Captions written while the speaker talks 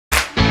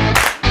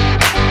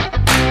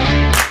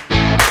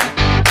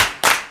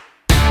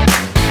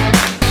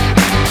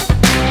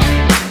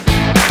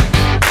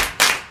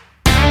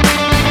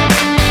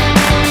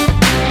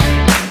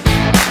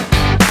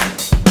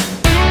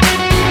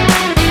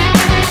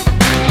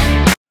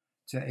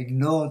to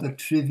ignore the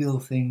trivial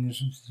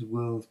things of the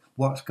world,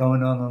 what's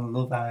going on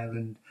Love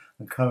Island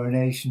and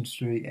Coronation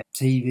Street,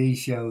 TV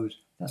shows.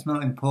 That's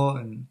not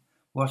important.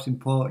 What's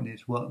important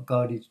is what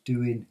God is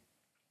doing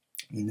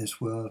in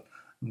this world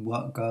and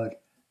what God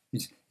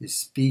is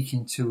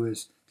speaking to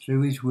us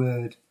through His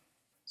Word.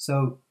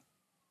 So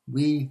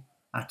we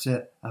have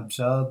to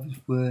absorb His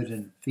Word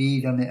and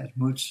feed on it as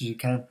much as you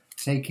can,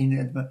 taking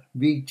it,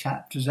 read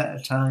chapters at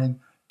a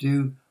time,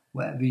 do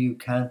whatever you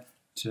can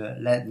to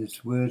let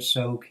this Word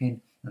soak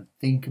in and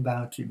think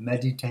about it,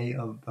 meditate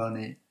upon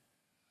it.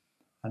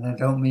 And I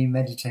don't mean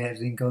meditate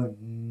as in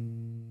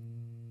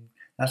going,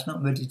 that's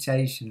not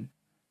meditation,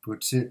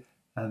 but to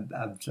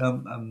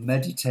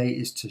meditate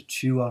is to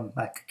chew on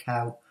like a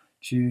cow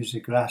chews the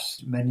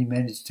grass many,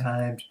 many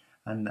times,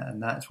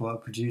 and that's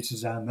what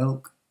produces our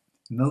milk.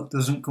 Milk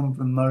doesn't come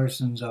from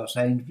Morrison's or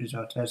Sainsbury's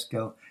or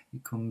Tesco,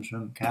 it comes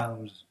from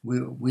cows.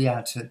 We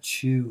are to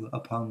chew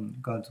upon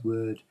God's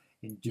word.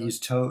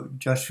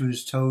 Joshua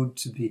is told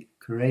to be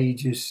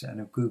courageous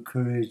and of good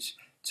courage,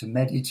 to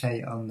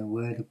meditate on the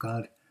word of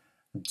God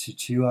and to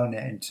chew on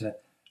it and to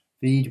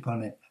feed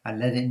upon it and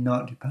let it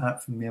not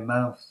depart from your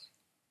mouth.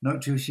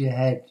 Not just your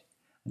head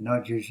and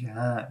not just your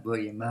heart,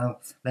 but your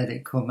mouth. Let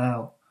it come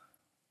out.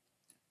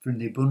 From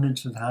the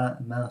abundance of the heart,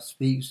 the mouth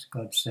speaks,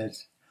 God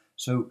says.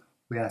 So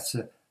we have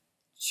to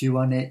chew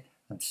on it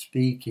and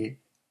speak it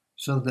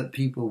so that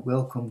people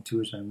will come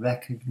to us and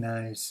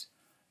recognise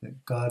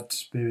that God's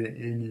Spirit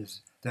in us,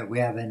 that we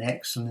have an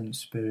excellent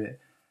spirit.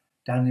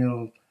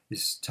 Daniel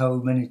is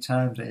told many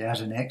times that he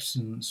has an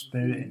excellent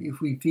spirit. If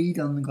we feed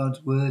on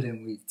God's word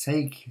and we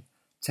take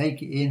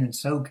it in and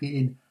soak it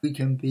in, we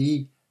can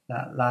be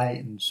that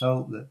light and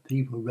salt that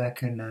people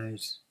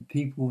recognise.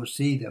 People will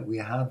see that we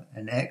have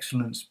an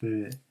excellent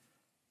spirit,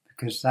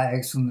 because that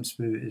excellent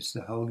spirit is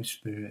the Holy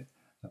Spirit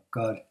of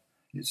God.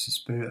 It's the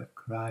Spirit of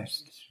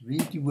Christ.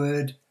 Read the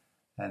word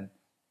and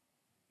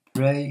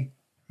pray.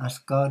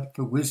 Ask God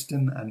for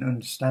wisdom and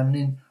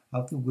understanding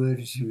of the word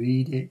as you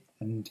read it,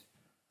 and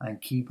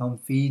keep on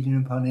feeding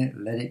upon it.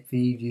 Let it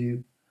feed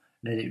you.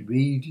 Let it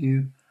read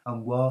you,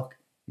 and walk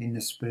in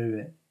the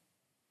Spirit.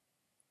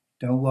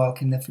 Don't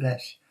walk in the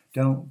flesh.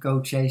 Don't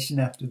go chasing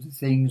after the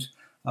things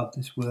of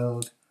this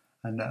world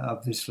and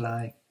of this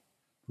life,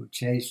 but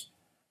chase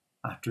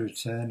after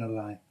eternal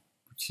life,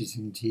 which is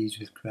in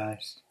Jesus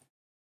Christ.